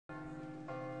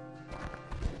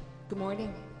Good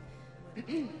morning.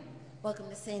 Welcome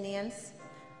to St. Anne's.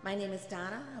 My name is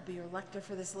Donna. I'll be your lector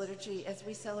for this liturgy as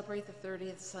we celebrate the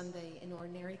 30th Sunday in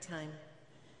Ordinary Time.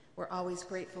 We're always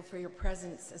grateful for your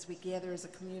presence as we gather as a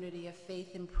community of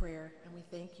faith and prayer, and we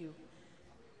thank you.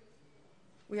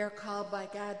 We are called by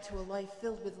God to a life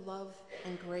filled with love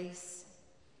and grace,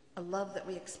 a love that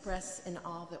we express in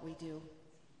all that we do,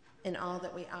 in all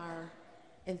that we are,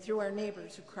 and through our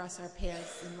neighbors who cross our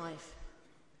paths in life.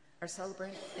 Our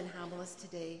celebrant and homilist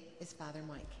today is Father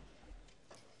Mike.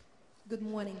 Good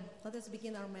morning. Let us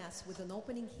begin our Mass with an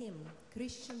opening hymn,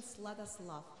 Christians, Let Us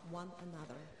Love One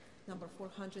Another, number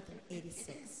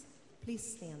 486. Please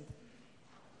stand.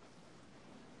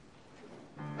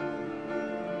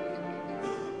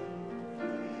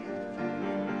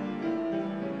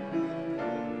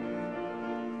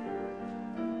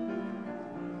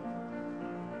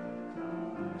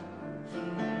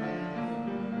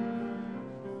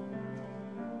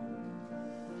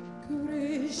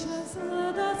 Christians,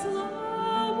 let us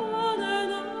love one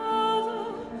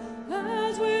another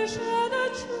as we share the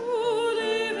true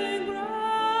living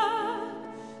bread.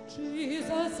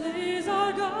 Jesus is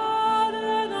our God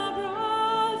and our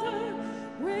brother.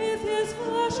 With his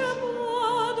flesh and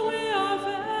blood we are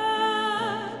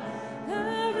fed.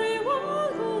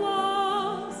 Everyone who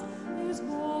loves is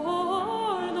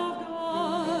born of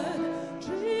God.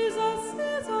 Jesus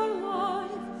is our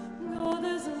life. God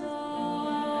is love.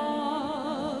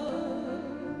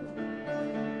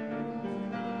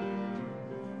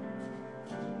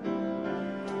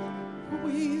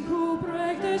 We who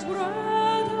break this bread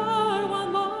are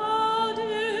one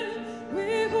body.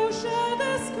 We who share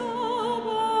this cup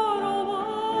are all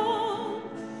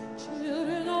one.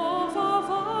 Children of our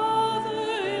Father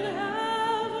in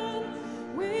heaven,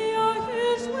 we are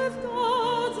his with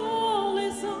God's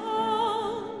only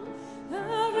Son.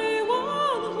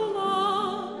 Everyone who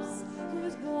loves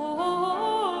is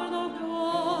born of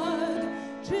God.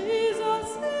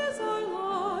 Jesus is our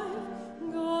life.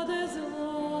 God is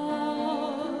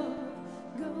love.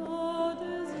 God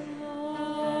is love.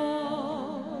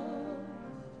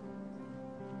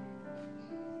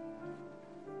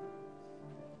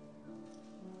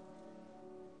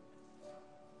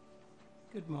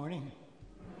 Good morning.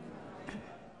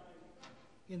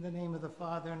 In the name of the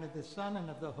Father, and of the Son, and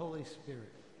of the Holy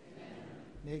Spirit. Amen.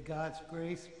 May God's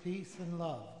grace, peace, and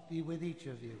love be with each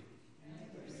of you.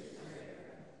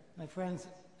 My friends,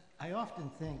 I often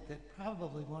think that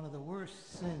probably one of the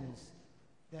worst sins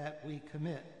that we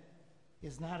commit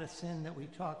is not a sin that we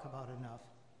talk about enough,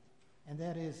 and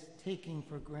that is taking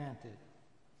for granted.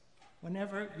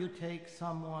 Whenever you take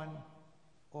someone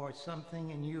or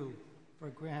something in you for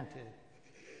granted,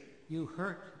 you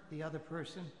hurt the other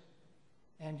person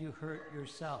and you hurt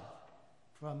yourself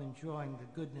from enjoying the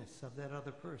goodness of that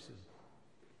other person.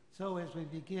 So as we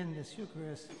begin this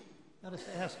Eucharist, let us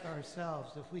ask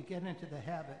ourselves if we get into the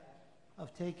habit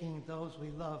of taking those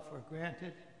we love for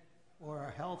granted, or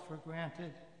our health for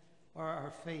granted, or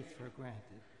our faith for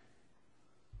granted.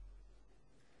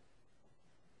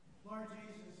 Lord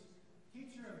Jesus,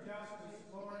 teacher of justice,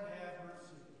 Lord, have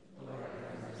mercy. Lord,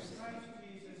 have mercy. Christ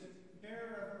Jesus,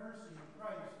 bearer of mercy,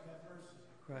 Christ, have mercy.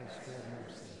 Christ, have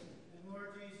mercy. And Lord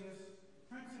Jesus,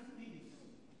 Prince of Peace,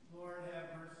 Lord, have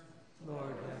mercy.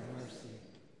 Lord, have mercy.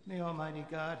 May Almighty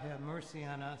God have mercy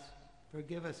on us,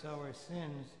 forgive us our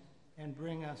sins, and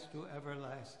bring us to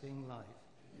everlasting life.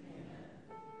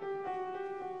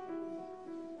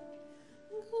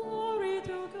 Glory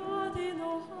to God in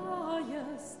the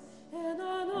highest, and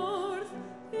on earth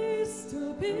peace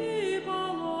to people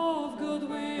of good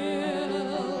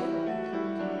will.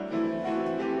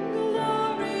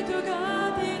 Glory to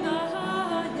God in the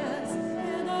highest,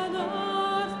 and on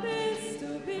earth peace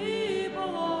to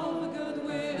people of good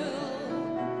will.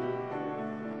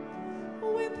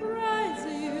 We praise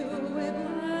you, we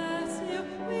bless you,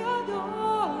 we adore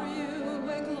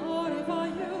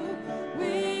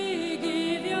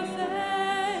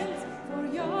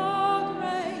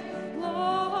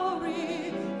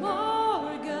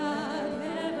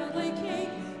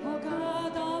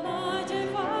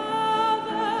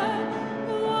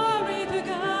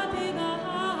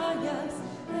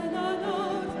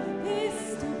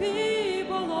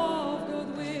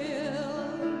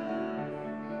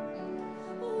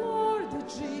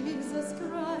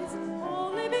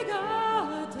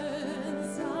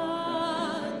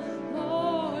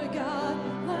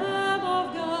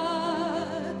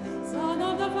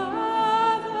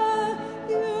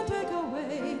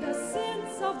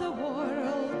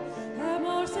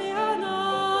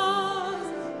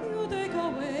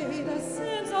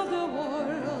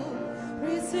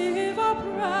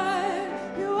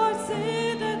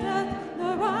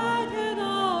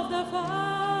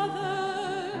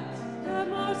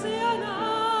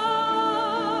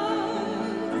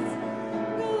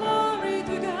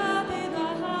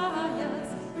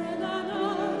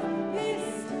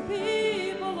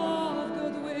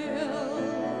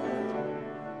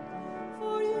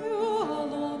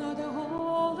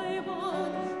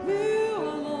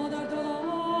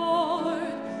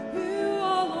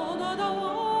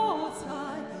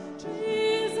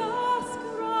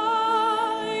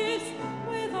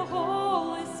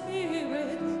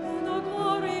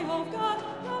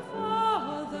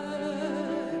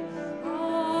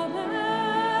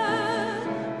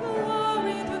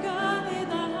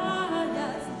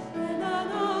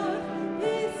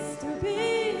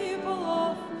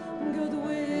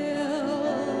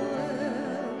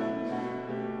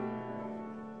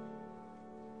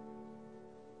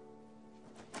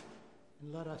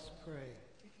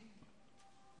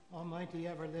Almighty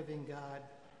ever-living God,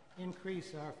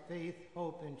 increase our faith,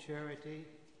 hope, and charity,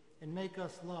 and make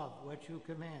us love what you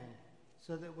command,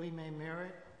 so that we may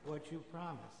merit what you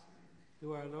promise.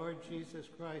 Through our Lord Jesus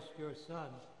Christ, your Son,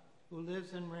 who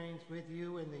lives and reigns with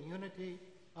you in the unity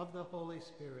of the Holy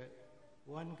Spirit,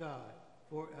 one God,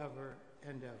 forever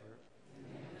and ever.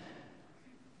 Amen.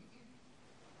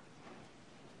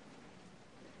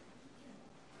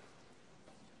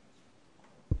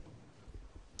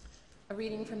 A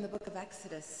reading from the book of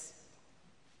Exodus.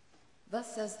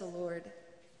 Thus says the Lord,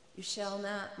 you shall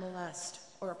not molest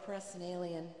or oppress an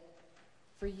alien,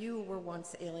 for you were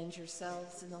once aliens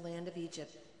yourselves in the land of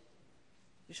Egypt.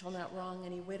 You shall not wrong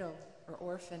any widow or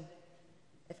orphan.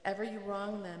 If ever you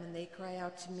wrong them and they cry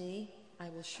out to me, I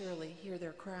will surely hear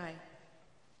their cry.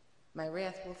 My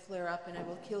wrath will flare up and I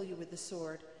will kill you with the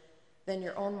sword. Then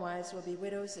your own wives will be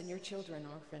widows and your children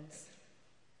orphans.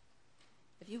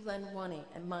 If you lend money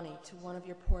to one of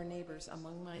your poor neighbors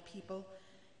among my people,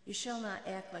 you shall not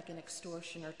act like an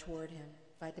extortioner toward him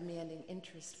by demanding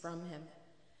interest from him.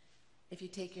 If you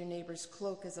take your neighbor's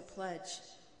cloak as a pledge,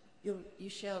 you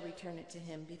shall return it to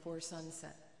him before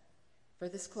sunset. For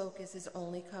this cloak is his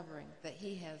only covering that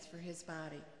he has for his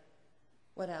body.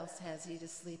 What else has he to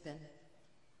sleep in?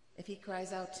 If he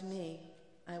cries out to me,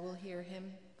 I will hear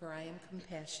him, for I am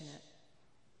compassionate.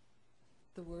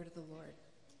 The word of the Lord.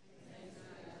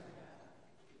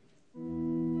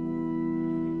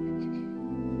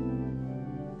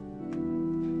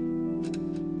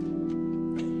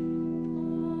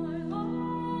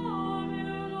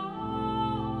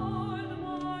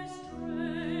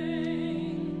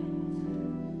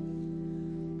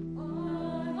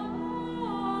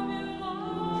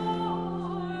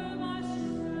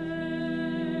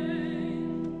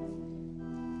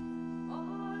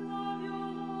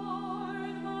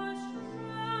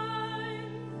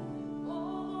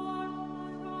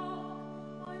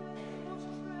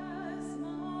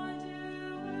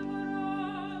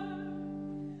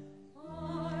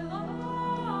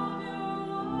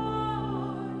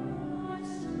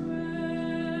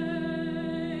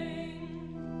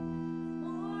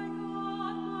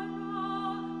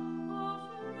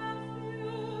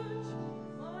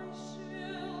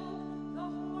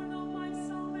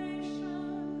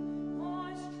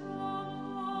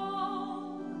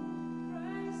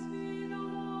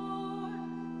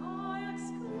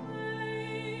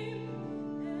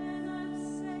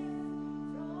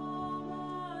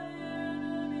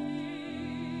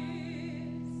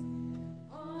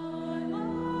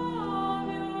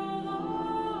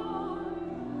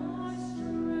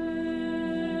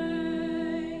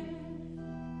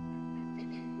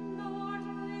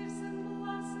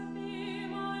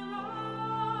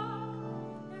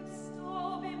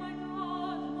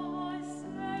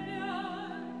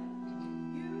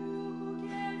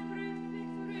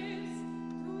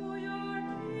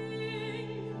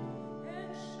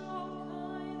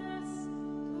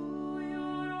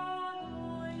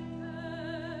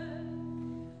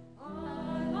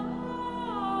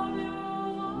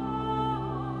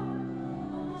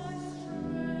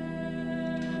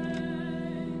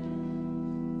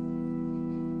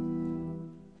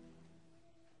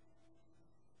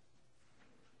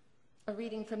 A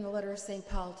reading from the letter of St.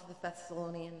 Paul to the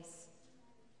Thessalonians.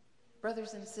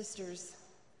 Brothers and sisters,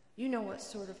 you know what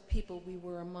sort of people we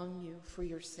were among you for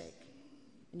your sake,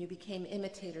 and you became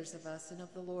imitators of us and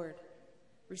of the Lord,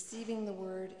 receiving the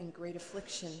word in great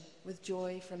affliction with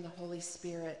joy from the Holy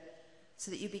Spirit,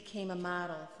 so that you became a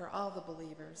model for all the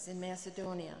believers in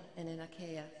Macedonia and in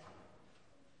Achaia.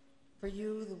 For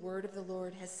you, the word of the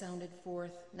Lord has sounded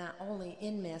forth not only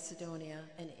in Macedonia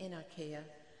and in Achaia,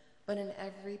 but in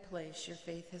every place your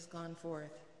faith has gone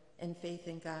forth, and faith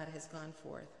in God has gone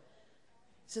forth,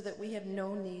 so that we have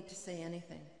no need to say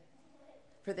anything.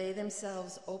 For they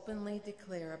themselves openly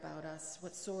declare about us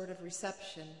what sort of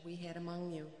reception we had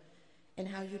among you, and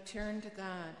how you turned to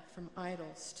God from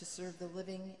idols to serve the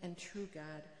living and true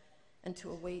God, and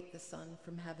to await the Son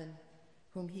from heaven,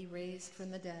 whom he raised from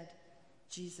the dead,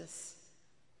 Jesus,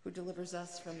 who delivers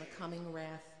us from the coming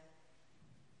wrath.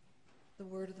 The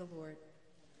word of the Lord.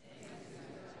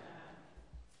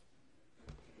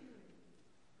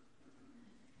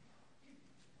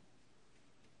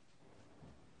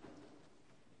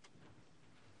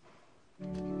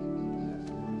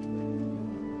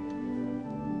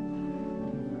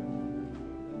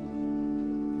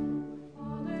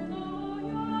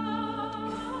 Alleluia,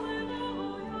 alleluia.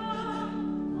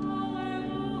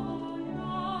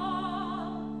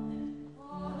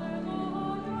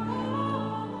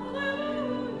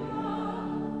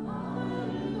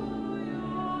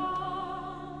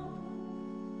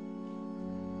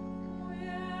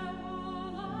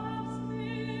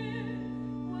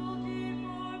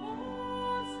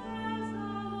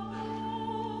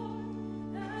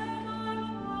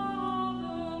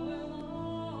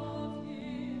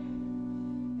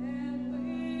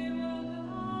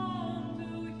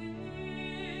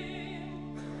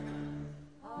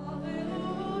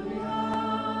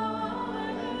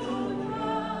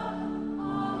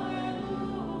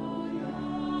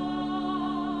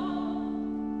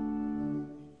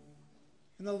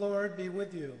 And the Lord be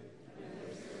with you.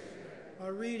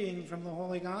 A reading from the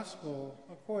Holy Gospel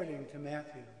according to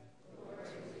Matthew.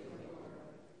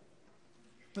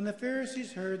 When the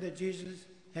Pharisees heard that Jesus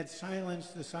had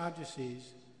silenced the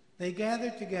Sadducees, they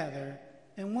gathered together,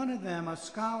 and one of them, a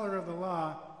scholar of the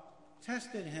law,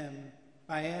 tested him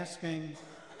by asking,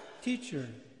 "Teacher,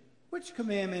 which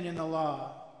commandment in the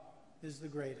law is the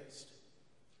greatest?"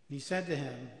 He said to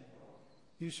him,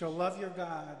 "You shall love your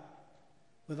God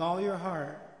with all your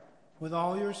heart, with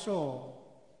all your soul,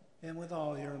 and with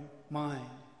all your mind.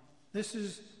 This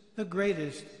is the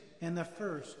greatest and the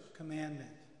first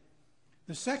commandment.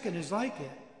 The second is like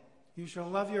it. You shall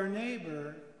love your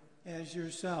neighbor as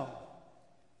yourself.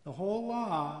 The whole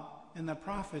law and the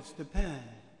prophets depend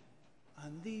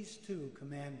on these two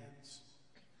commandments."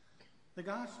 The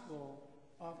Gospel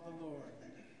of the Lord.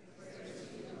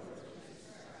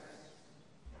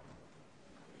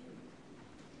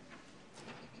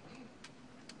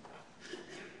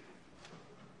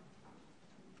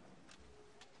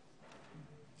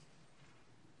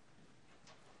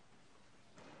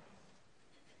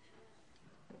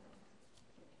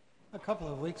 A couple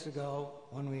of weeks ago,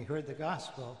 when we heard the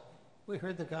gospel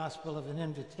of an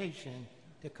invitation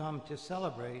to come to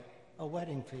celebrate a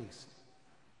wedding feast.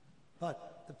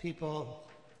 But the people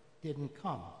didn't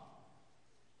come.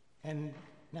 And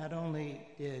not only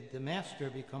did the master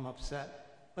become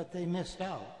upset, but they missed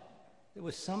out. It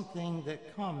was something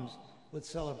that comes with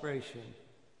celebration,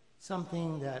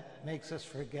 something that makes us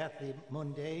forget the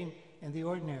mundane and the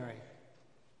ordinary.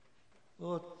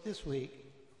 Well, this week,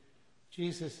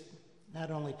 Jesus not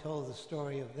only told the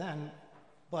story of then,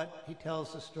 but he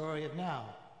tells the story of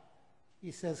now.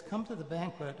 He says, "Come to the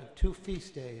banquet of two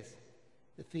feast days,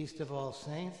 the Feast of All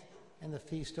Saints and the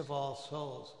Feast of All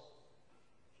Souls."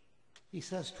 He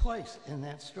says twice in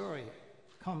that story,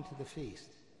 "Come to the feast."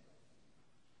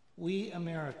 We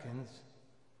Americans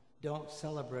don't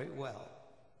celebrate well.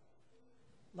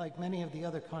 Like many of the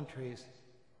other countries,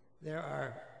 there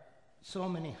are so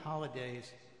many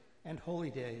holidays and holy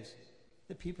days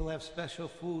that people have special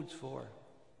foods for.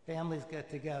 Families get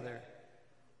together.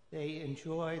 They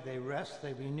enjoy, they rest,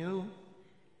 they renew,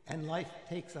 and life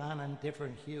takes on a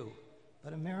different hue.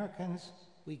 But Americans,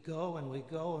 we go and we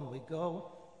go and we go,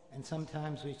 and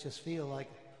sometimes we just feel like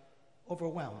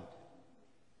overwhelmed.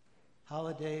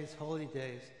 Holidays, holy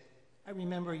days. I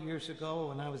remember years ago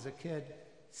when I was a kid,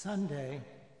 Sunday,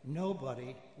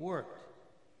 nobody worked.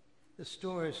 The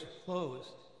stores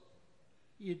closed.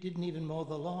 You didn't even mow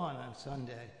the lawn on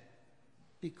Sunday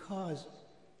because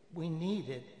we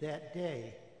needed that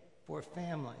day for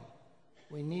family.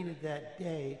 We needed that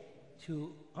day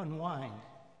to unwind,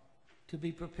 to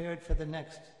be prepared for the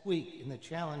next week and the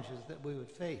challenges that we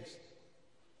would face.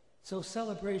 So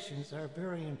celebrations are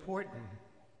very important.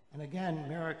 And again,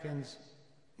 Americans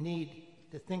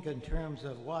need to think in terms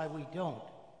of why we don't.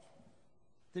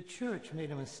 The church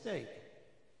made a mistake.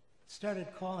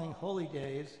 Started calling holy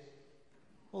days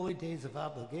of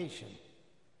obligation,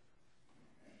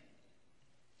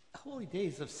 holy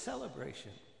days of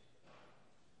celebration.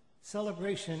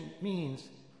 Celebration means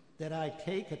that I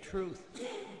take a truth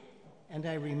and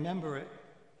I remember it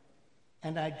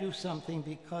and I do something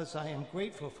because I am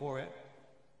grateful for it.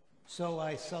 So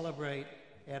I celebrate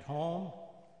at home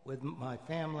with my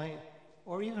family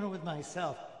or even with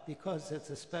myself because it's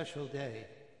a special day.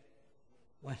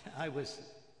 When I was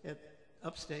at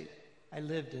upstate, I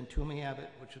lived in Toomey Abbott,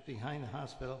 which was behind the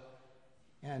hospital,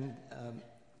 and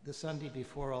the Sunday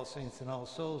before All Saints and All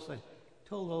Souls, I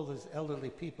told all those elderly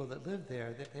people that lived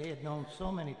there that they had known so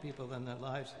many people in their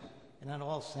lives, and on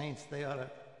All Saints they ought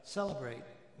to celebrate,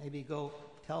 maybe go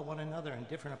tell one another in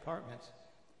different apartments.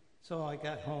 So I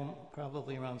got home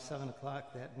probably around 7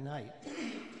 o'clock that night,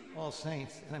 All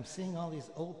Saints, and I'm seeing all these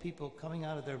old people coming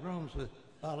out of their rooms with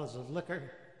bottles of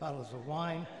liquor, bottles of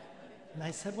wine. And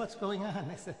I said, "What's going on?"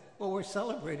 They said, "Well, we're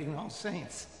celebrating All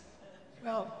Saints."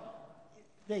 Well,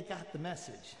 they got the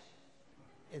message.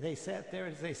 They sat there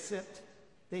as they sipped,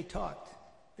 they talked,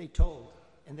 they told,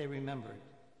 and they remembered.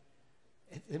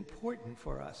 It's important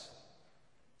for us.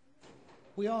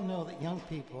 We all know that young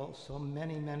people, so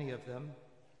many of them,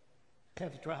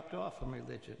 have dropped off from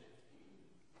religion.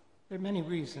 There are many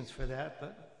reasons for that,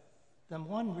 but the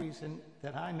one reason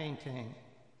that I maintain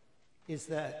is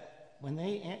that when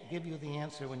they give you the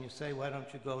answer, when you say, "Why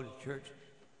don't you go to church?"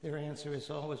 their answer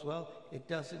is always, "Well, it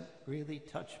doesn't really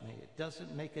touch me. It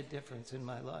doesn't make a difference in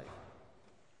my life."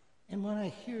 And when I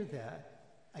hear that,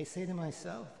 I say to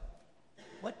myself,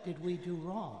 what did we do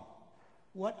wrong?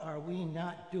 What are we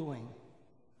not doing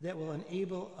that will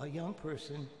enable a young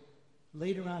person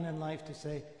later on in life to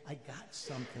say, "I got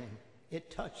something. It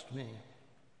touched me"?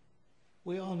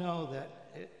 We all know that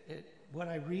what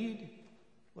I read,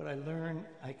 what I learn,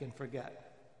 I can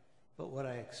forget. But what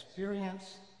I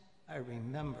experience, I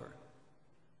remember.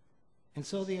 And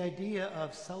so the idea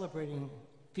of celebrating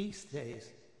feast days,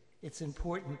 it's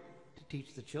important to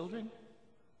teach the children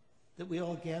that we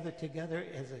all gather together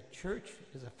as a church,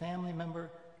 as a family member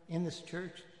in this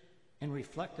church, and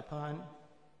reflect upon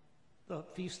the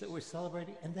feast that we're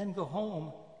celebrating, and then go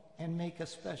home and make a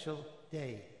special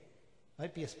day.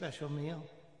 Might be a special meal,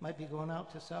 might be going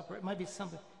out to supper, it might be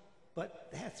something, but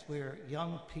that's where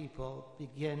young people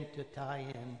begin to tie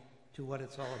in to what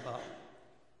it's all about.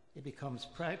 It becomes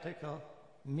practical,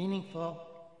 meaningful,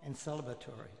 and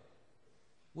celebratory.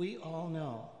 We all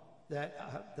know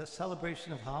that the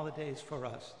celebration of holidays for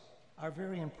us are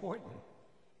very important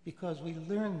because we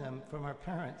learn them from our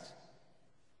parents.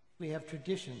 We have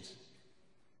traditions,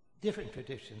 different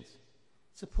traditions.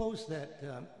 Suppose that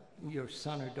your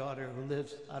son or daughter who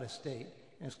lives out of state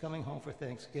and is coming home for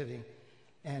Thanksgiving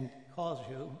and calls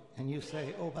you and you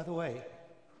say, oh, by the way,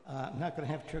 I'm not going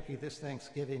to have turkey this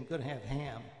Thanksgiving, I'm going to have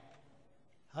ham.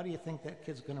 How do you think that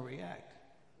kid's going to react?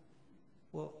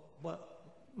 Well,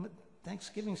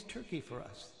 Thanksgiving's turkey for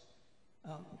us.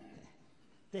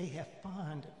 They have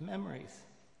fond memories.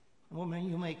 And when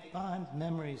you make fond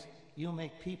memories, you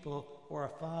make people who are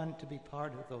fond to be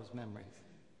part of those memories.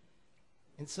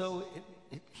 And so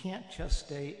it can't just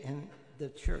stay in the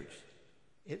church.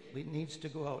 It needs to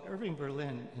go out. Irving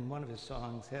Berlin, in one of his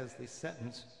songs, has the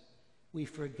sentence, "We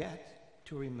forget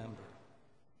to remember.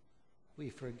 We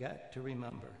forget to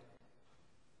remember."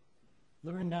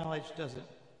 Learned knowledge doesn't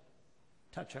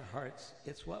touch our hearts.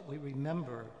 It's what we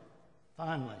remember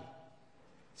fondly.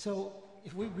 So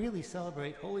if we really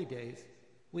celebrate holy days,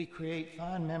 we create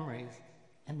fond memories.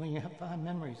 And when you have fond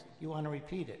memories, you want to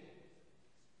repeat it.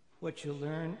 What you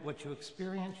learn, what you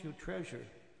experience, you treasure.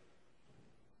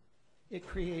 It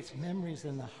creates memories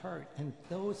in the heart, and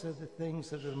those are the things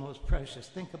that are the most precious.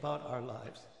 Think about our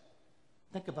lives.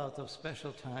 Think about those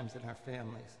special times in our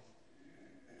families.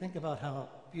 Think about how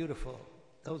beautiful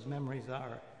those memories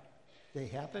are. They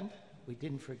happened, we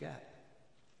didn't forget.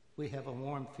 We have a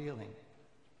warm feeling.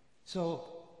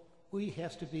 So we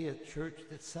have to be a church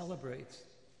that celebrates,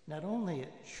 not only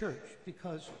at church,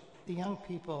 because the young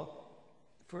people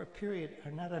for a period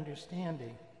are not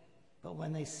understanding, but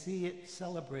when they see it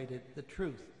celebrated, the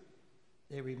truth,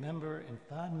 they remember, and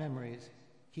fond memories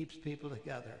keeps people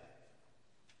together.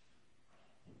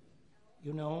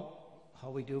 You know how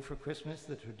we do for Christmas,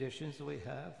 the traditions that we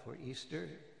have for Easter,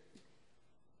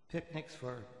 picnics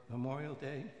for Memorial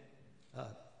Day,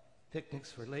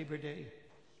 picnics for Labor Day.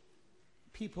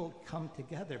 People come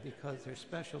together because there's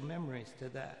special memories to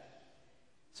that.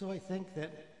 So I think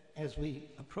that as we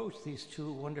approach these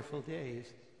two wonderful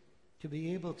days, to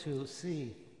be able to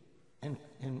see and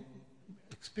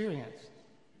experience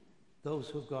those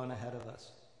who've gone ahead of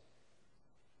us.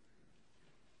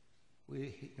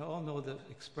 We all know the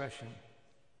expression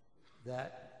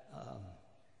that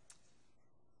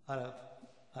out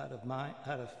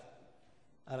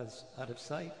of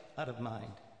sight, out of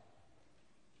mind.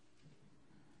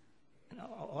 And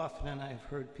often I've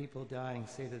heard people dying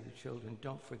say to the children,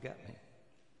 "Don't forget me."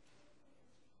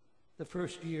 The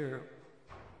first year,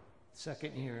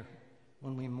 second year,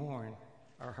 when we mourn,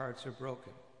 our hearts are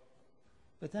broken.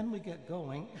 But then we get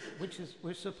going, which is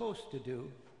we're supposed to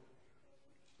do,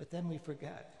 but then we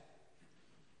forget.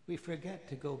 We forget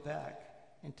to go back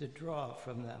and to draw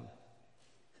from them.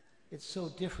 It's so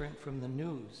different from the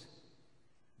news.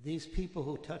 These people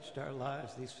who touched our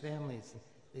lives, these families,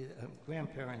 the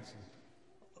grandparents, and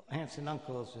aunts and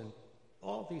uncles, and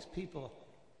all these people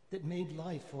that made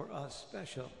life for us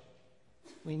special.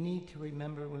 We need to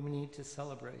remember, we need to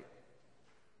celebrate.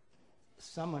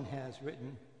 Someone has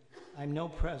written, "I'm no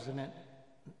president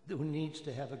who needs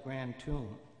to have a grand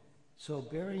tomb, so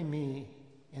bury me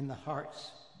in the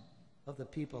hearts of the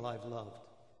people I've loved.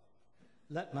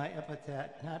 Let my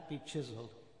epitaph not be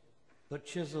chiseled, but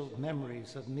chiseled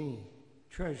memories of me,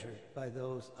 treasured by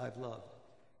those I've loved."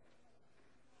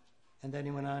 And then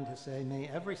he went on to say, "May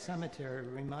every cemetery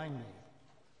remind me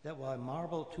that while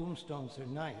marble tombstones are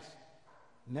nice,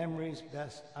 memories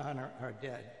best honor our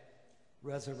dead,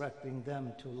 resurrecting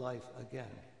them to life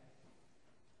again."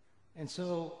 And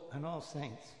so, on All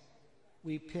Saints,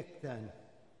 we pick then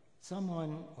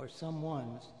someone or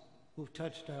someones who've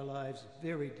touched our lives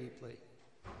very deeply,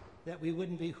 that we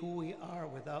wouldn't be who we are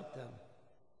without them.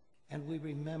 And we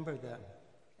remember them.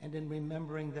 And in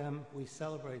remembering them, we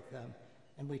celebrate them.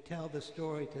 And we tell the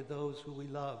story to those who we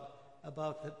love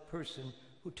about the person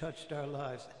who touched our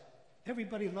lives.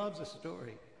 Everybody loves a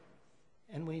story.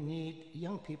 And we need,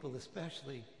 young people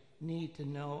especially, need to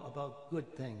know about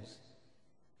good things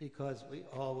because we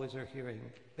always are hearing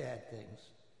bad things.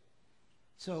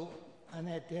 So on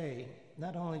that day,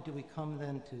 not only do we come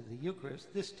then to the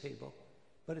Eucharist, this table,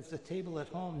 but it's the table at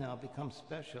home now becomes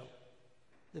special.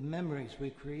 The memories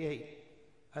we create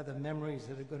are the memories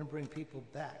that are going to bring people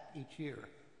back each year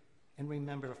and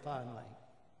remember fondly.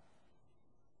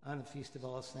 On the Feast of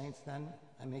All Saints, then,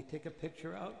 I may take a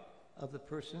picture out of the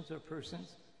persons or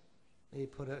persons. They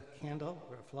put a candle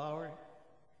or a flower.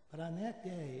 But on that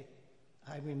day,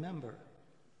 I remember.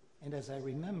 And as I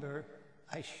remember,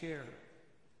 I share.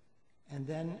 And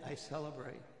then I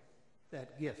celebrate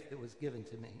that gift that was given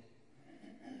to me.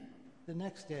 The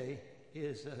next day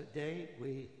is a day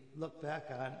we look back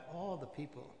on all the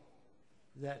people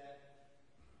that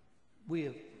we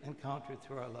have encountered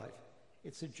through our life.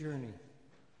 It's a journey.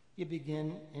 You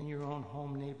begin in your own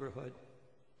home neighborhood,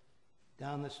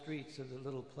 down the streets of the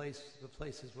the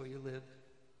places where you lived,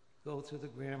 go through the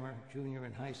grammar, junior,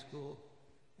 and high school,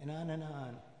 and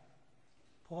on,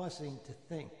 pausing to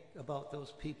think about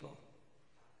those people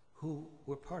who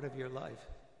were part of your life,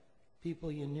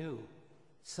 people you knew.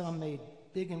 Some made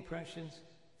big impressions,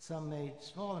 some made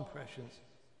small impressions,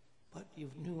 but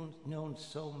you've known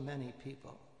so many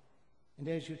people. And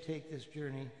as you take this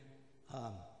journey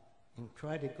and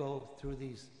try to go through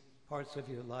these parts of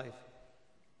your life,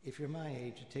 if you're my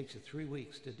age, it takes you 3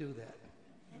 weeks to do that.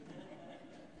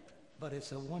 But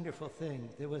it's a wonderful thing.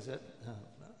 There was a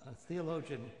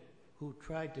theologian who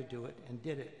tried to do it and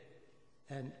did it.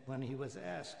 And when he was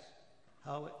asked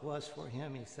how it was for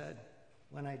him, he said,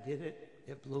 "When I did it,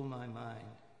 it blew my mind.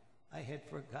 I had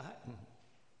forgotten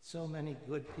so many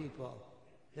good people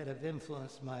that have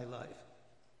influenced my life."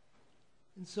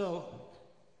 And so,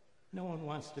 no one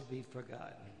wants to be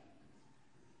forgotten.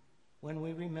 When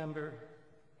we remember,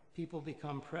 people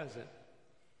become present,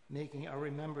 making our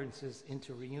remembrances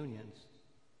into reunions.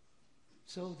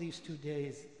 So these 2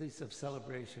 days, these of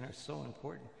celebration, are so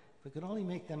important. We could only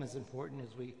make them as important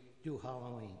as we do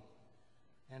Halloween.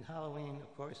 And Halloween,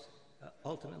 of course,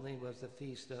 ultimately was the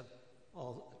feast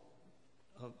of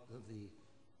the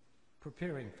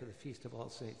preparing for the Feast of All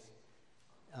Saints.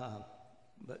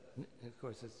 But of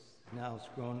course, now it's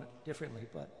grown differently.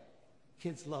 But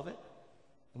kids love it,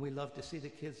 and we love to see the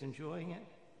kids enjoying it.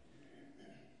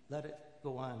 Let it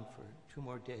go on for 2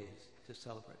 more days to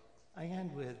celebrate. I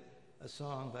end with a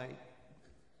song by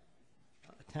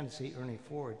Tennessee Ernie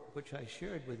Ford, which I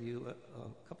shared with you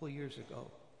a couple of years ago.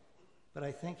 But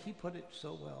I think he put it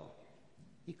so well.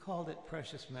 He called it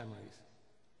Precious Memories.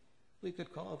 We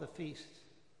could call the feast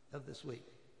of this week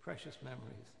Precious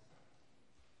Memories.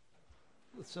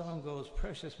 The song goes,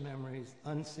 "Precious memories,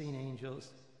 unseen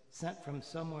angels, sent from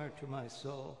somewhere to my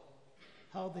soul,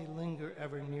 how they linger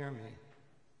ever near me,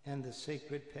 and the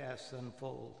sacred paths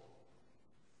unfold.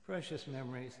 Precious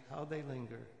memories, how they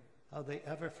linger, how they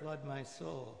ever flood my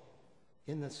soul.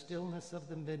 In the stillness of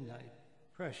the midnight,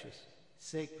 precious,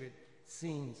 sacred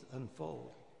scenes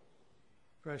unfold.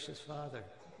 Precious Father,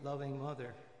 loving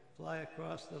Mother, fly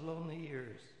across the lonely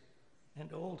years,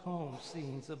 and old home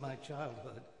scenes of my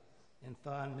childhood in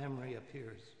fond memory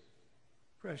appears.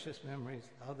 Precious memories,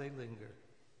 how they linger,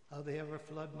 how they ever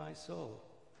flood my soul.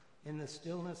 In the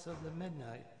stillness of the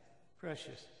midnight,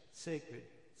 precious, sacred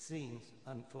scenes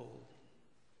unfold."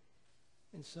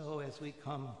 And so as we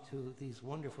come to these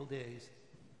wonderful days,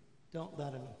 don't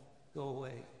let them go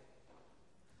away.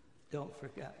 Don't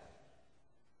forget.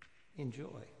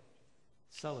 Enjoy.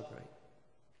 Celebrate.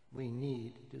 We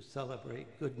need to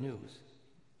celebrate good news.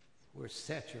 We're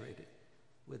saturated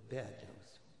with bad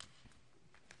news.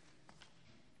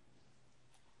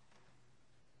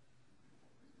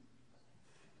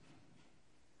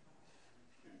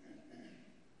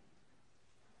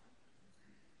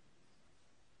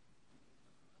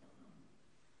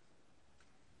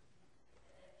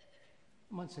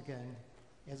 Once again,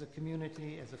 as a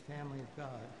community, as a family of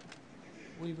God,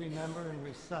 we remember and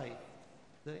recite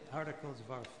the articles of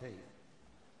our faith.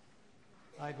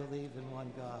 I believe in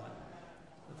one God,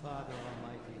 the Father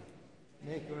Almighty,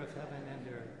 maker of heaven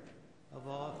and earth, of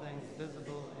all things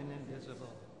visible and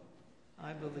invisible.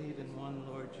 I believe in one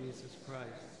Lord Jesus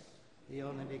Christ, the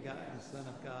only begotten Son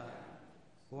of God,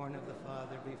 born of the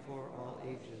Father before all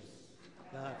ages,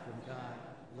 God from God,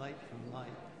 light from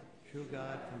light, true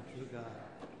God from true God,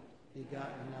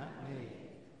 begotten, not made,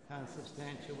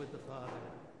 consubstantial with the Father.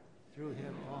 Through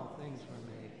him all things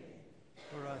were made.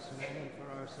 For us men and for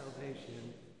our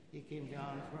salvation, he came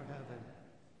down from heaven,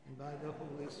 and by the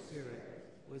Holy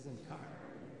Spirit was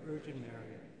incarnate, Virgin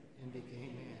Mary, and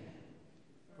became man.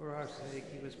 For our sake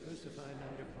he was crucified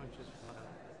under Pontius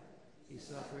Pilate. He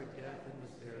suffered death and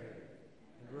was buried,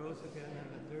 and rose again on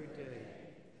the third day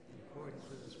in accordance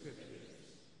with the Scriptures.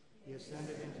 He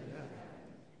ascended into heaven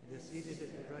and is seated at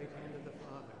the right hand of the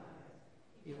Father.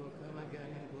 He will come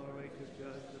again in glory to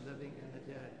judge the living and the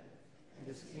dead, and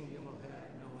his kingdom will have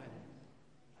no end.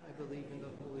 I believe in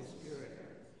the Holy Spirit,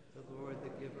 the Lord,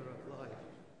 the giver of life,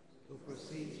 who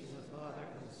proceeds from the Father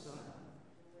and the Son,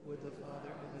 with the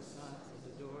Father and the Son is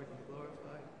adored and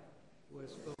glorified, who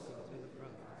has spoken through the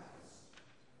prophets.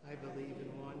 I believe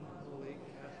in one holy,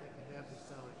 Catholic, and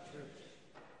apostolic church.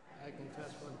 I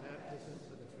confess one baptism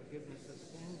for the forgiveness of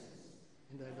sins,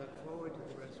 and I look forward to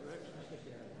the resurrection of the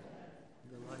dead and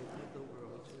the life of the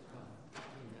world to come.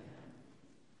 Amen.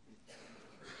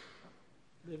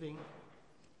 Living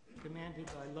commanded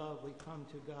by love, we come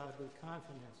to God with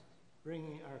confidence,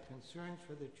 bringing our concerns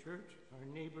for the church, our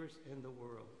neighbors, and the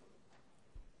world.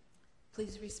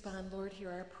 Please respond, Lord,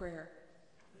 hear our prayer.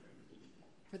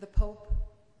 For the Pope,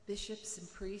 bishops,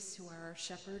 and priests who are our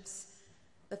shepherds,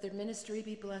 that their ministry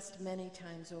be blessed many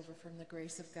times over from the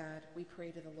grace of God, we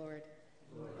pray to the Lord.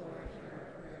 Lord, hear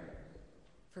our prayer.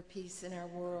 For peace in our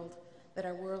world, that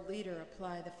our world leader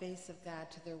apply the face of God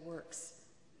to their works,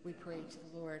 we pray to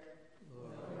the Lord.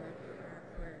 Lord, hear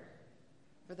our prayer.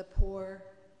 For the poor,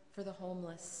 for the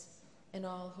homeless, and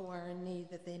all who are in need,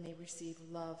 that they may receive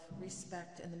love,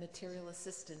 respect, and the material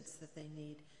assistance that they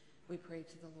need, we pray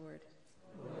to the Lord.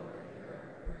 Lord, hear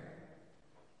our prayer.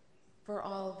 For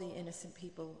all the innocent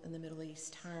people in the Middle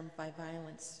East harmed by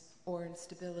violence or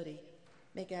instability,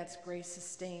 may God's grace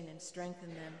sustain and strengthen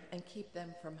them and keep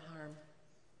them from harm,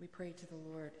 we pray to the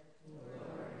Lord.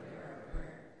 Lord, hear our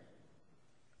prayer.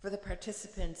 For the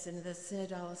participants in the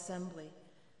Synodal Assembly,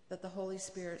 that the Holy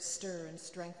Spirit stir and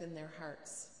strengthen their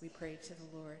hearts, we pray to the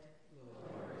Lord.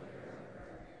 Lord, hear our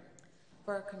prayer.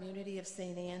 For our community of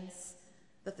St. Anne's,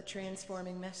 that the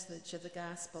transforming message of the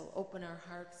gospel open our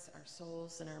hearts, our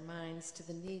souls, and our minds to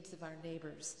the needs of our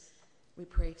neighbors, we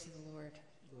pray to the Lord.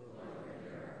 Lord,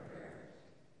 hear our prayer.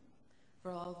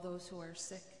 For all of those who are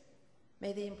sick,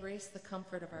 may they embrace the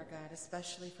comfort of our God,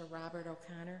 especially for Robert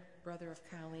O'Connor, brother of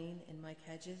Colleen and Mike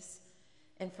Hedges,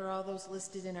 and for all those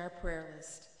listed in our prayer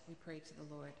list, we pray to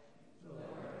the Lord. Lord,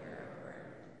 hear our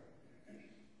prayer.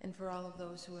 And for all of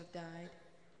those who have died,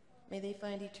 may they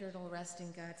find eternal rest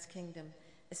in God's kingdom,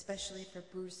 especially for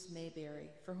Bruce Mayberry,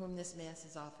 for whom this Mass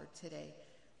is offered today.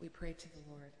 We pray to the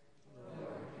Lord.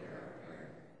 Lord, hear our prayer.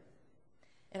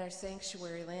 And our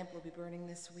sanctuary lamp will be burning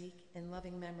this week in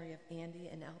loving memory of Andy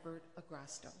and Albert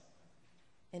Agrasto.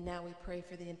 And now we pray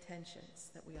for the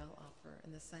intentions that we all offer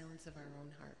in the silence of our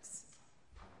own hearts.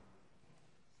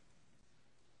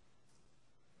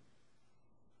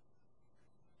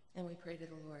 And we pray to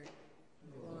the Lord.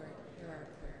 Lord, hear our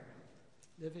prayer.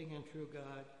 Living and true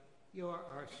God, you are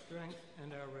our strength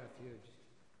and our refuge.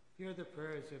 Hear the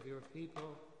prayers of your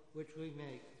people, which we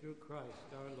make through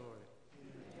Christ our Lord.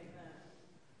 Amen.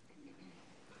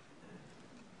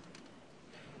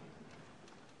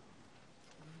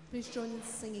 Please join in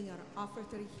singing our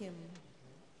offertory hymn,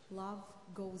 Love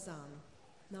Goes On,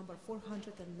 number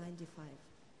 495.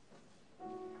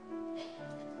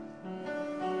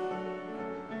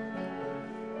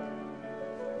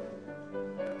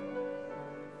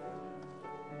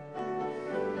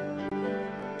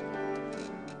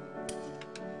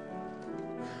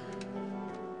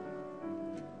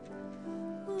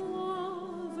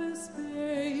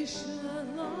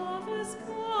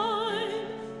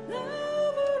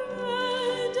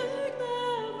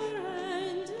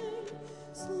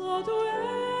 Slow to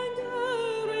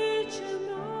anger, rich in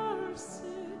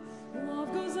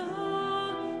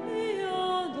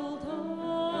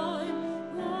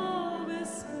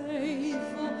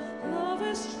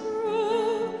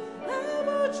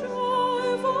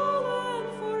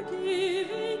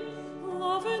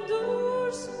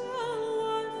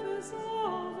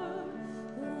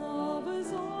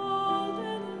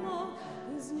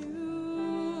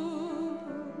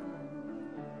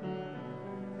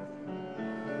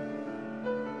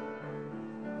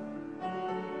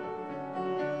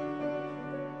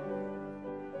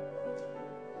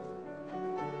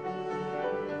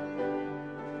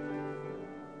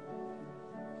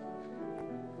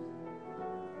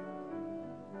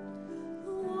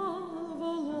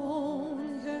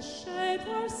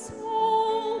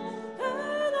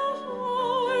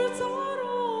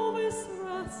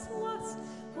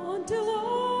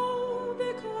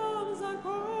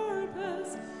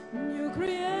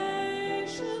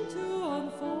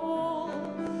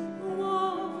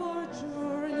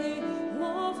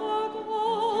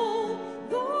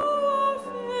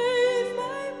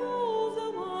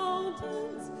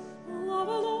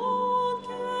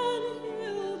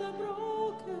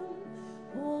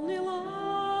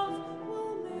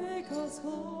us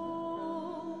home.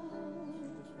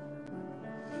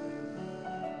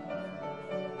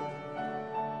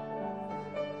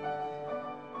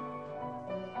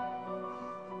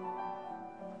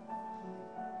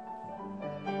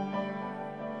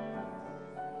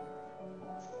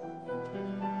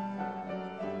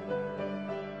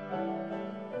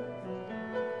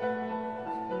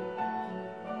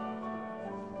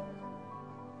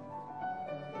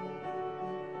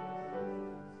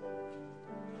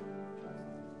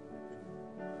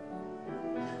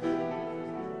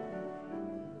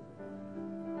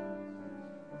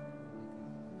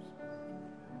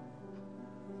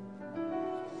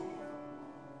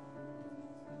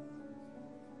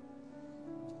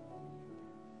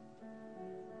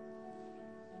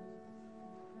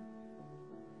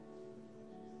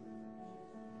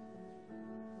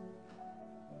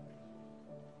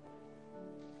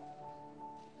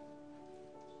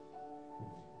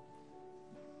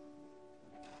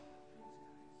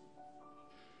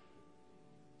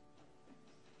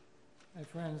 My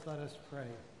friends, let us pray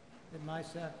that my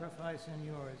sacrifice and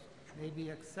yours may be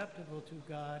acceptable to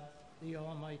God, the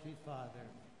Almighty Father.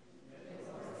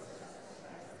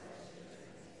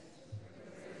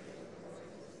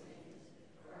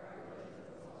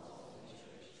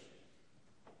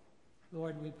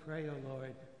 Lord, we pray, O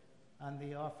Lord, on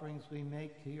the offerings we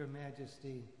make to your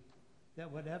majesty, that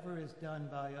whatever is done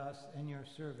by us in your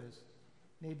service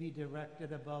may be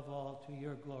directed above all to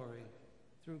your glory,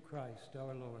 through Christ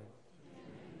our Lord.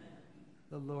 Amen.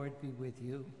 The Lord be with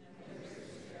you.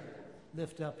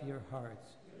 Lift up your hearts.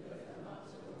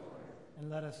 And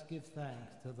let us give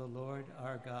thanks to the Lord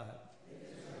our God.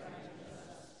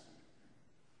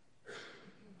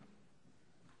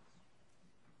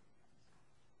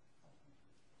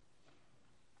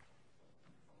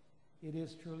 It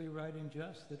is truly right and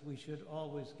just that we should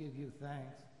always give you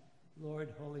thanks,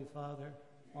 Lord, Holy Father,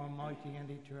 Almighty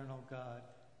and eternal God.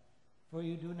 For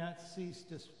you do not cease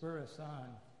to spur us on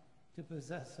to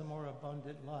possess a more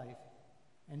abundant life,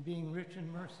 and being rich in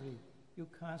mercy, you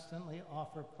constantly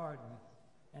offer pardon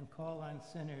and call on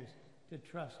sinners to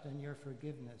trust in your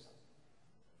forgiveness.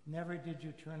 Never did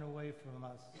you turn away from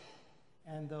us,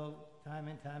 and though time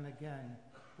and time again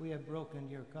we have broken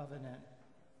your covenant,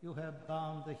 you have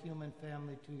bound the human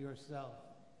family to yourself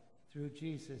through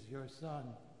Jesus, your Son,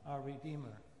 our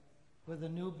Redeemer, with a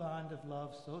new bond of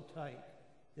love so tight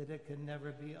that it can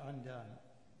never be undone.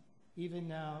 Even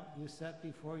now, you set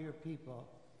before your people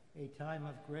a time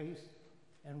of grace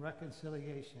and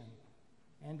reconciliation,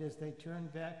 and as they turn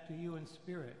back to you in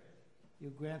spirit,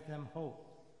 you grant them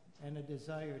hope and a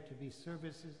desire to be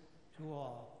services to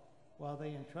all, while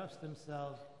they entrust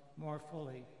themselves more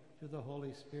fully to the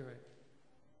Holy Spirit.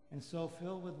 And so,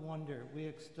 filled with wonder, we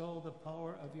extol the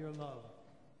power of your love,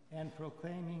 and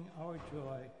proclaiming our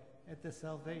joy at the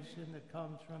salvation that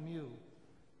comes from you,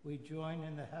 we join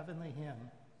in the heavenly hymn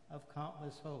of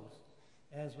countless hosts,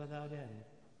 as without end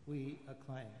we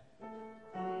acclaim.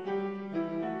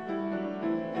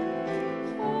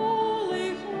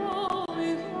 Holy,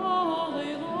 holy,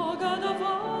 holy, Lord God of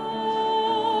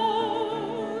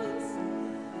hosts,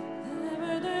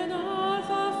 heaven and earth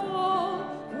are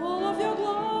full of your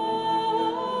glory.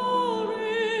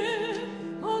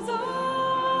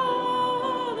 Hosanna,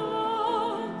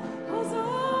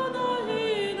 Hosanna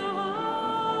in the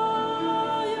highest.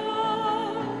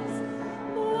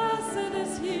 Blessed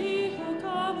is he who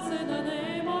comes in the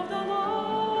name of the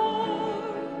Lord.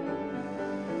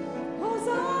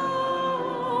 Hosanna,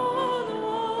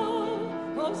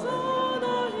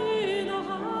 Hosanna in the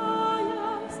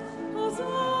highest.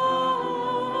 Hosanna,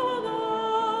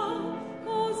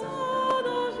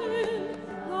 Hosanna in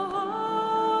the highest.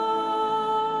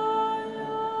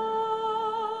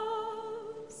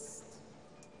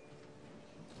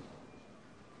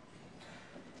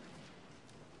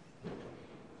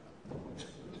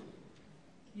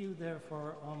 You,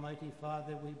 therefore, Almighty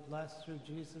Father, we bless through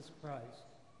Jesus Christ,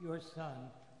 your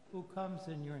Son, who comes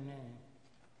in your name.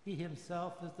 He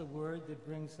himself is the word that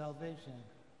brings salvation,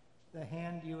 the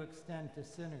hand you extend to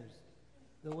sinners,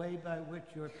 the way by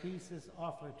which your peace is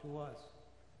offered to us.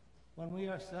 When we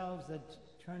ourselves had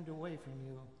turned away from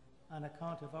you on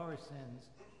account of our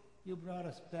sins, you brought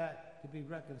us back to be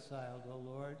reconciled, O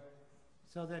Lord,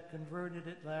 so that converted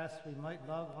at last we might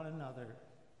love one another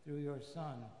through your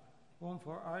Son, whom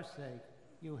for our sake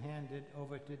you handed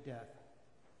over to death.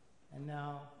 And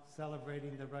now,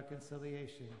 celebrating the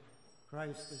reconciliation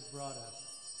Christ has brought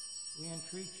us, we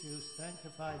entreat you,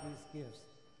 sanctify these gifts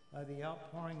by the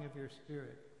outpouring of your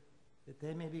Spirit, that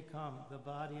they may become the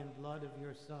body and blood of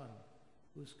your Son,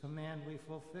 whose command we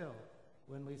fulfill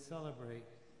when we celebrate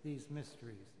these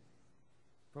mysteries.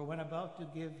 For when about to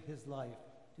give his life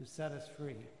to set us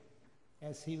free,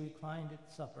 as he reclined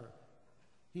at supper,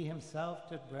 he himself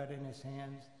took bread in his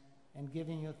hands, and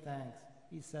giving you thanks,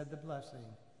 he said the blessing,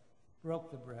 broke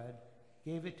the bread,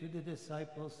 gave it to the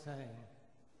disciples, saying,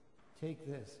 "Take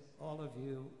this, all of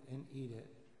you, and eat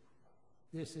it.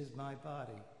 This is my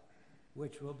body,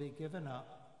 which will be given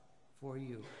up for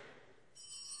you."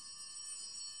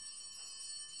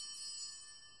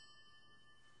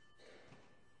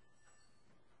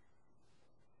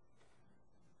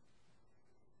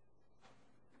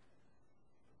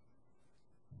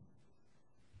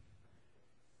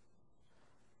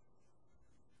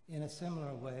 In a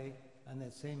similar way, on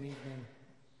that same evening,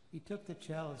 he took the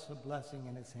chalice of blessing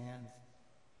in his hands,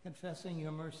 confessing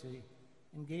your mercy,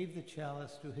 and gave the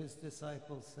chalice to his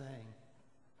disciples, saying,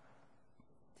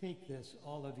 "Take this,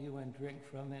 all of you, and drink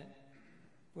from it,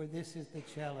 for this is the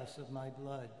chalice of my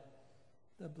blood,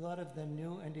 the blood of the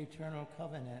new and eternal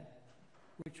covenant,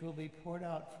 which will be poured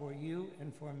out for you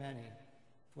and for many,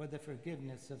 for the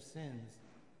forgiveness of sins.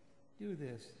 Do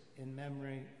this in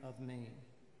memory of me."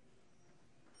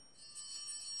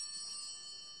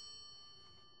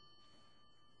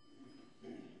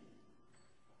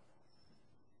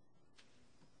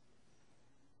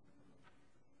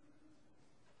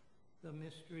 The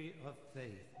mystery of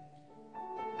faith.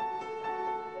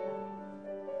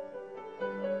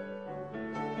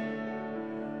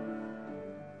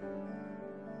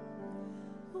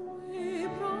 We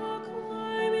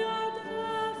proclaim your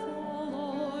death, O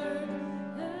Lord,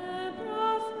 and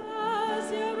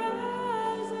profess your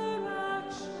resurrection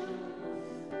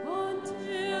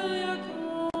until you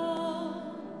come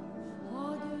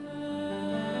again.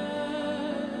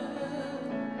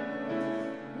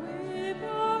 We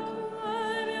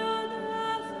proclaim your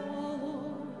death, O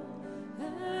Lord,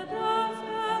 and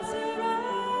profess your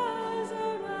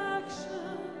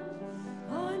resurrection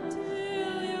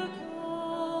until you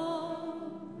come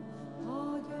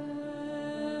again.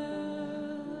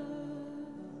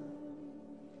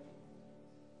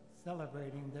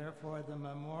 Celebrating, therefore, the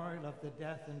memorial of the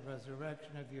death and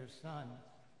resurrection of your Son,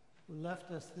 who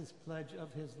left us this pledge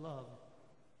of his love,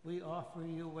 we offer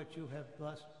you what you have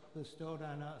bestowed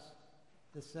on us,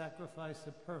 the sacrifice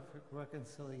of perfect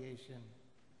reconciliation.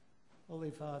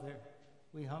 Holy Father,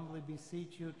 we humbly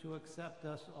beseech you to accept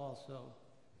us also,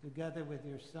 together with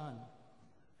your Son,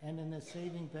 and in the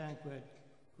saving banquet,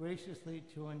 graciously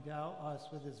to endow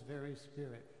us with his very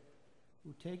Spirit,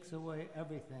 who takes away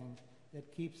everything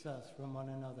that keeps us from one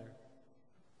another.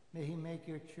 May he make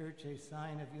your church a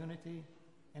sign of unity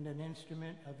and an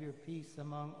instrument of your peace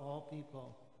among all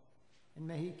people. And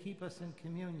may he keep us in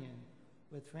communion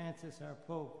with Francis our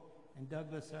Pope and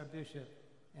Douglas our Bishop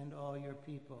and all your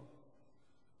people.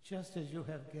 Just as you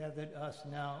have gathered us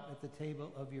now at the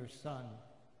table of your Son,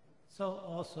 so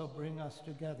also bring us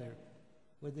together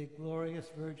with the glorious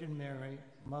Virgin Mary,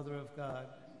 Mother of God,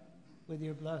 with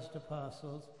your blessed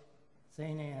apostles,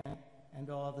 Saint Anne, and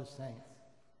all the saints,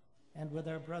 and with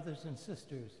our brothers and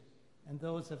sisters, and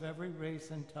those of every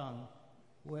race and tongue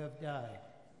who have died.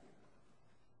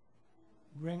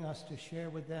 Bring us to share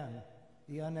with them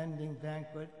the unending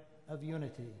banquet of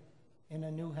unity in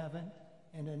a new heaven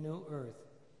and a new earth,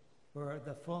 where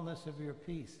the fullness of your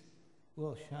peace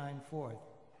will shine forth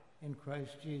in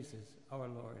Christ Jesus our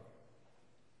Lord.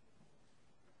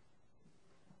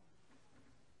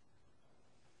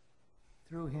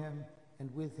 Through him,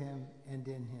 and with him, and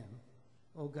in him,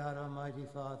 O God, Almighty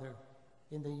Father,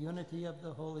 in the unity of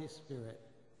the Holy Spirit,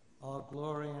 all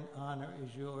glory and honor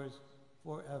is yours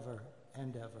forever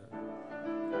and ever.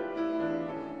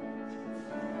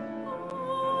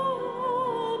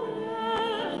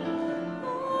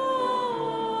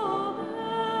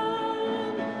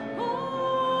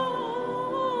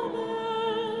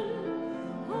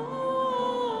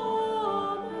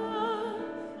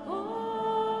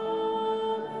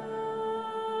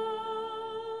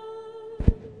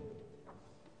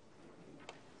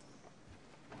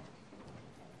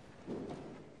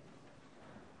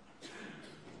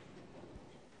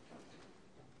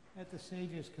 At the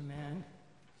Savior's command,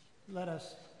 let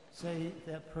us say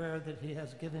that prayer that he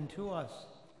has given to us.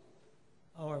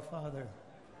 Our Father,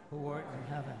 who art in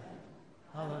heaven,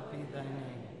 hallowed be thy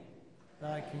name.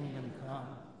 Thy kingdom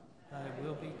come, thy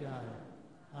will be done,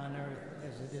 on earth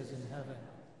as it is in heaven.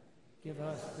 Give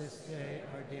us this day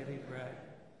our daily bread,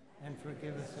 and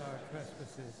forgive us our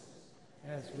trespasses,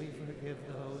 as we forgive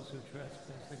those who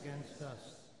trespass against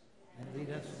us. And lead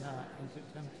us not into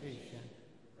temptation,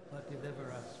 but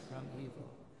deliver us from evil.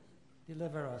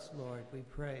 Deliver us, Lord, we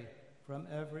pray, from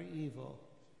every evil.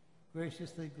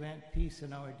 Graciously grant peace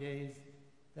in our days,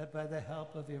 that by the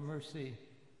help of your mercy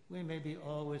we may be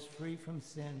always free from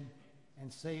sin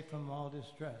and safe from all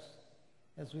distress,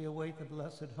 as we await the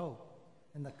blessed hope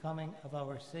and the coming of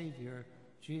our Savior,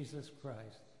 Jesus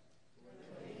Christ.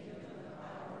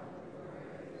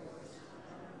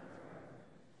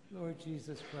 Lord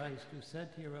Jesus Christ, who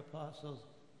said to your apostles,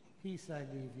 "Peace I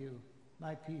leave you,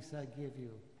 my peace I give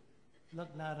you,"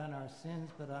 look not on our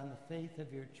sins, but on the faith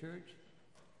of your church,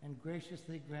 and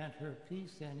graciously grant her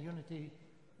peace and unity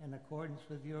in accordance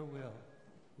with your will,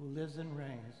 who lives and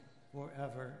reigns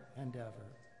forever and ever.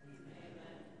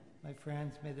 Amen. My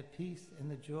friends, may the peace and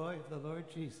the joy of the Lord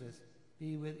Jesus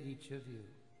be with each of you.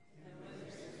 And with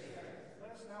your spirit.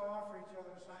 Let us now offer each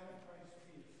other a sign of Christ's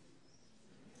peace.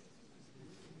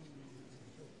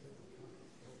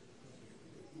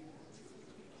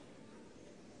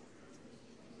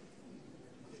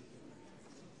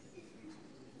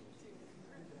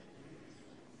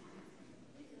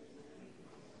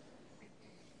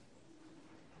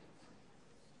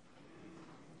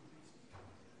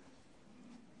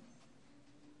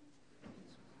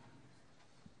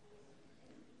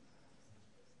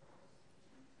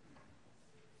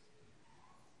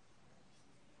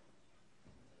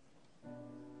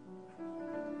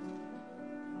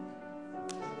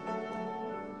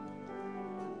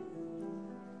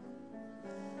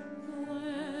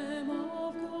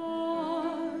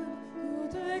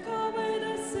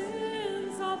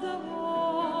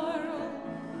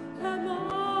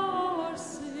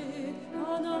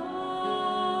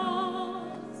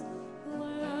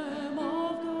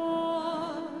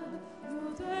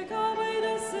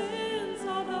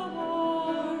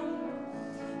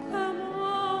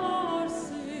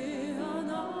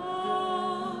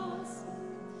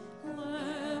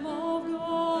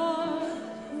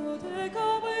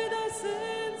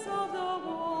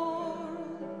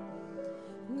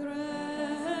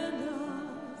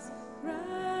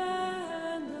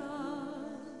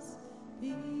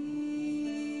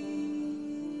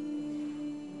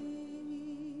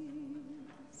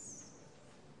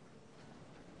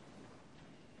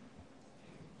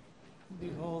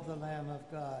 Behold the Lamb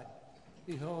of God.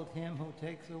 Behold him who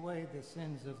takes away the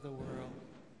sins of the world.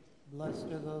 Blessed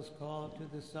are those called to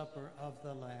the supper of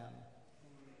the Lamb.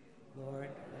 Lord,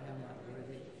 I am not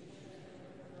worthy.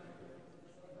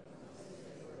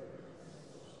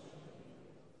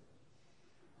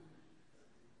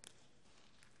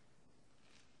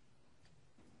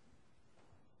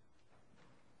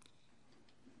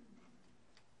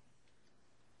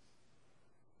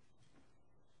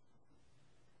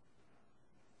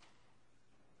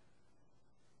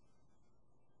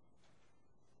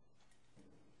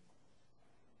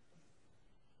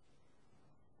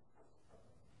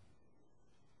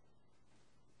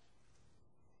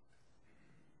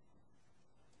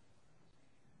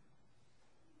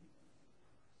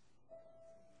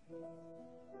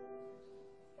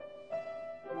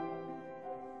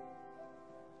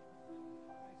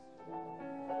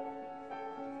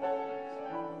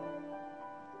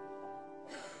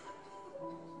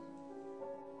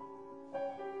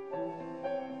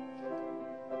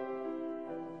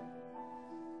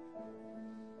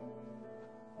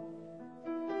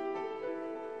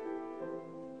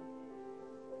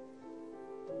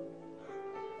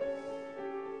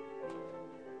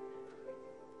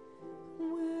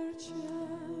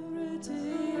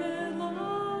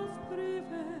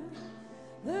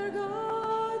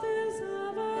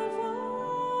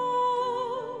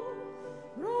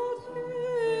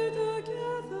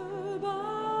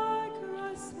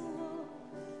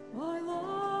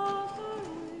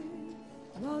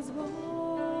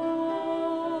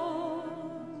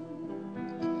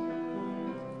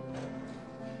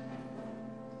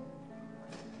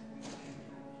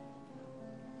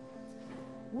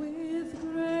 With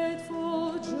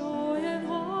grateful joy and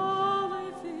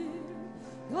holy fear,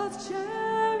 God's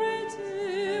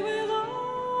charity will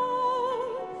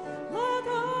own. Let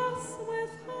us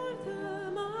with heart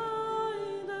and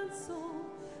mind and soul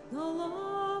the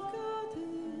love God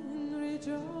in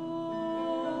rejoice.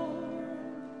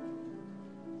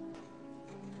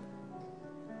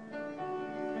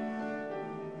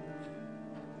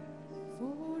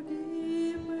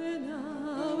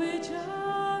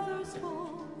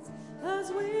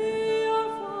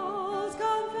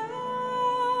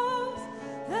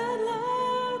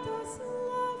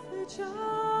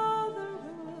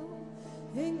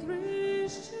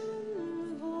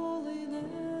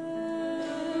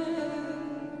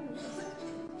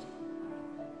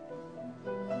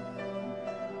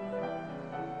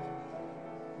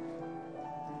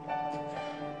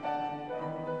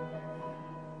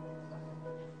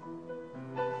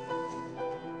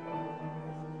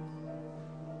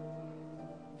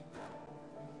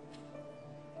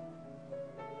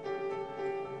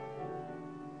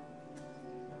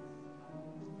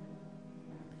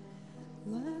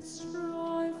 Let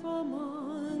strife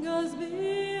among us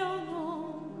be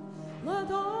unknown.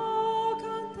 Let all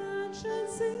contention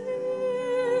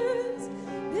cease.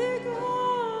 Be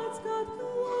God's God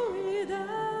glory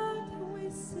that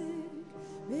we seek.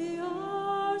 Be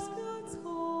ours God's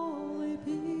holy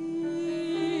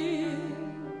peace.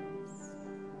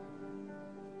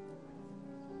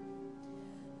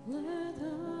 Let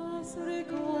us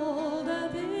recall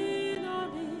that in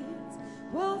our needs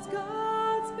dwells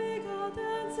God's begotten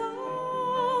Son,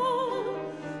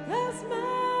 as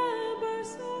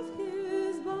members of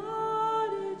His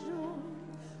body joined,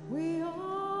 we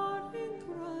are in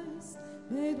Christ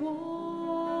made one.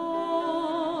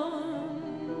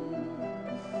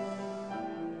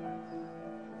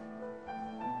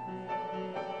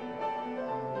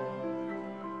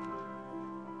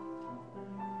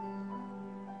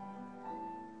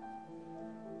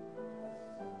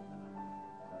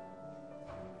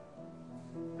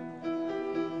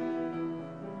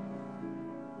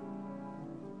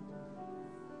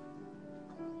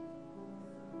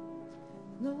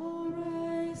 No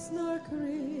race nor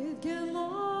creed can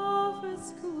love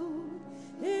exclude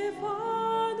if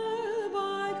honored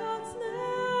by God's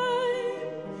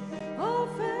name. A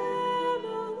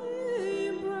family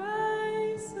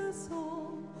embraces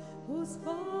all whose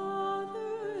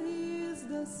Father is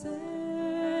the same.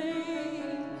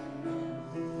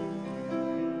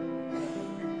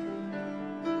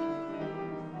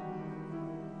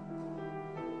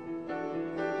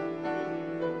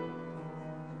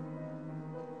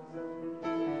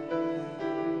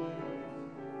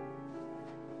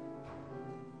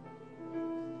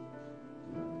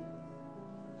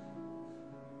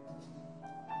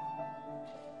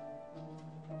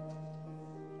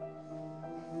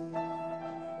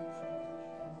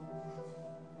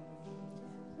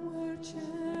 Where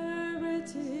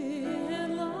charity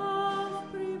and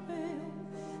love prevail,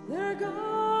 their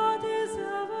God is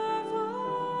ever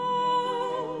found.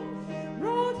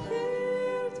 Brought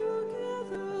here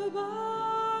together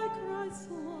by Christ's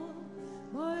love,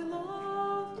 by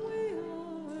love we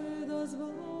are thus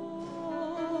bound.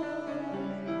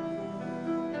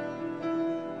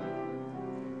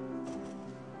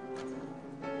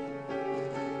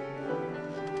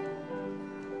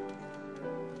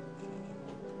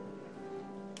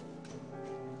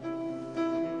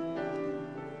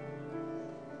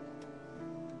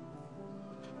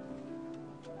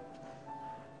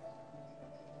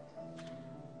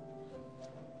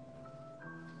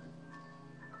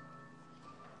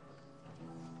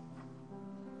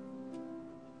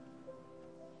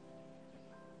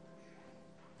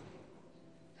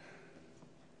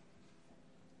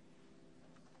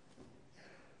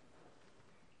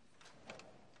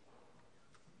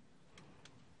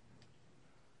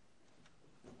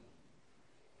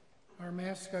 Our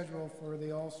Mass schedule for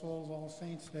the All Souls, All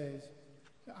Saints Days.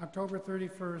 October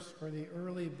 31st for the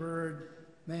early bird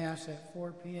Mass at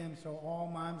 4 p.m. so all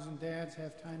moms and dads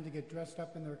have time to get dressed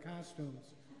up in their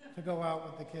costumes to go out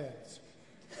with the kids.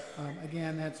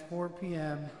 Again, that's 4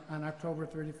 p.m. on October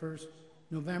 31st.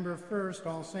 November 1st,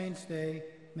 All Saints Day,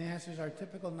 Mass is our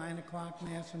typical 9 o'clock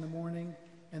Mass in the morning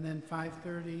and then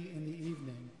 5:30 in the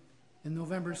evening. And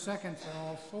November 2nd for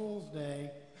All Souls Day,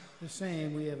 the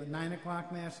same. We have a 9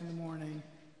 o'clock Mass in the morning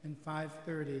and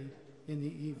 5:30 in the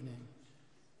evening.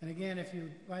 And again, if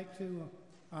you'd like to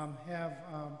have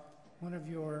one of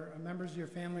your members of your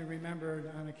family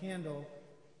remembered on a candle,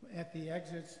 at the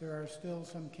exits there are still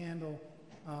some candle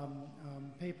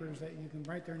papers that you can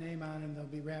write their name on, and they'll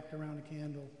be wrapped around a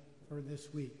candle for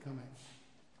this week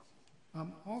coming.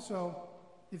 Also,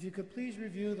 if you could please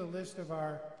review the list of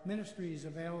our ministries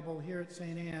available here at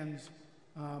St. Anne's.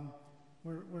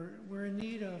 We're in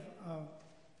need of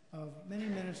many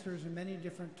ministers and many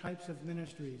different types of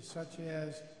ministries, such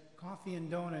as coffee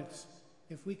and donuts.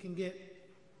 If we can get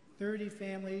 30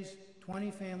 families,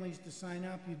 20 families to sign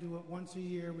up, you do it once a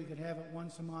year, we could have it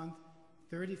once a month.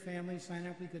 30 families sign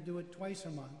up, we could do it twice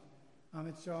a month.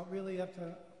 It's really up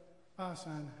to us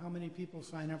on how many people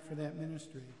sign up for that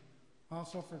ministry.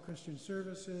 Also for Christian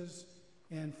Services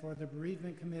and for the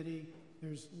Bereavement Committee,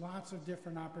 there's lots of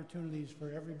different opportunities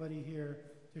for everybody here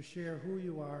to share who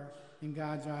you are in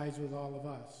God's eyes with all of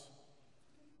us.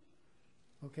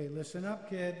 Okay, listen up,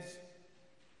 kids.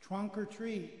 Trunk or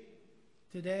treat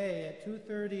today at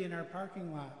 2:30 in our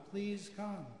parking lot. Please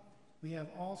come. We have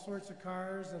all sorts of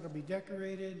cars that'll be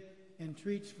decorated and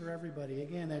treats for everybody.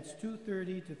 Again, that's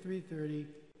 2:30 to 3:30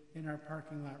 in our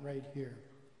parking lot right here.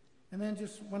 And then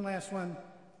just one last one.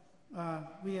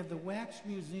 We have the Wax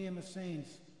Museum of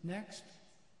Saints next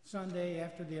Sunday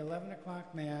after the 11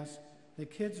 o'clock Mass. The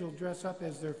kids will dress up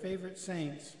as their favorite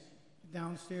saints.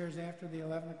 downstairs after the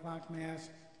 11 o'clock Mass,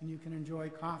 and you can enjoy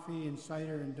coffee and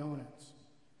cider and donuts.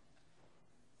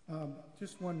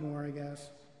 Just one more, I guess.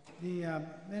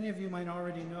 Many of you might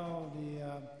already know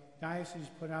the diocese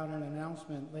put out an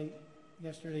announcement late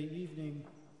yesterday evening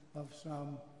of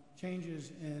some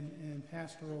changes in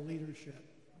pastoral leadership.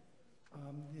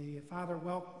 The Father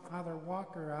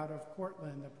Walker out of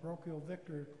Cortland, the parochial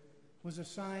vicar, was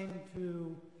assigned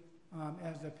to,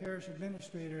 as the parish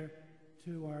administrator,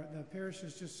 to the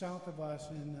parishes just south of us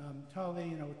in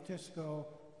Tully, Otisco,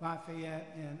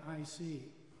 Lafayette, and IC.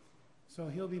 So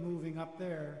he'll be moving up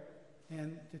there.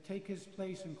 And to take his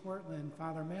place in Cortland,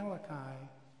 Father Malachi,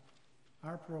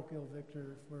 our parochial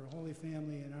vicar for Holy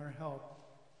Family and our help,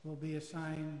 will be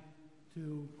assigned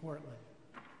to Cortland.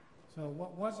 So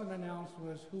what wasn't announced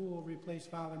was who will replace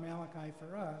Father Malachi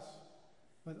for us,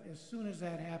 but as soon as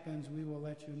that happens, we will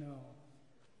let you know.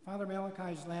 Father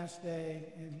Malachi's last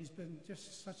day, and he's been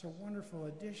just such a wonderful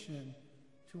addition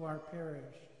to our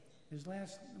parish. His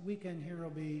last weekend here will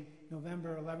be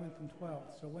November 11th and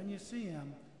 12th. So when you see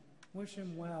him, wish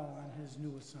him well on his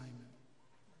new assignment.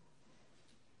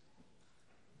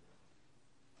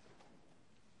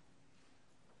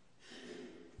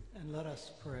 And let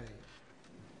us pray.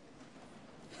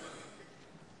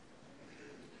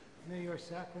 May your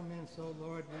sacraments, O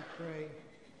Lord, we pray,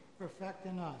 perfect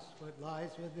in us what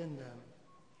lies within them,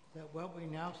 that what we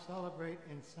now celebrate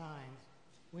in signs,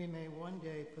 we may one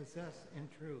day possess in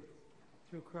truth,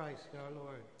 through Christ our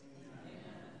Lord. Amen.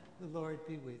 The Lord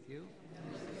be with you.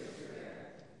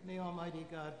 May Almighty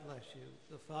God bless you,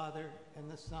 the Father, and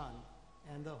the Son,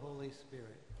 and the Holy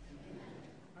Spirit. Amen.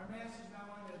 Our Mass is now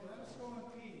ended. Let us go in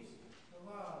peace to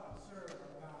love and serve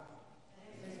our God.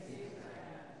 Thanks be to God.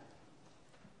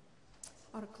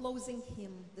 Our closing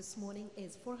hymn this morning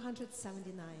is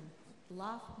 479,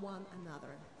 Love One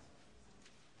Another.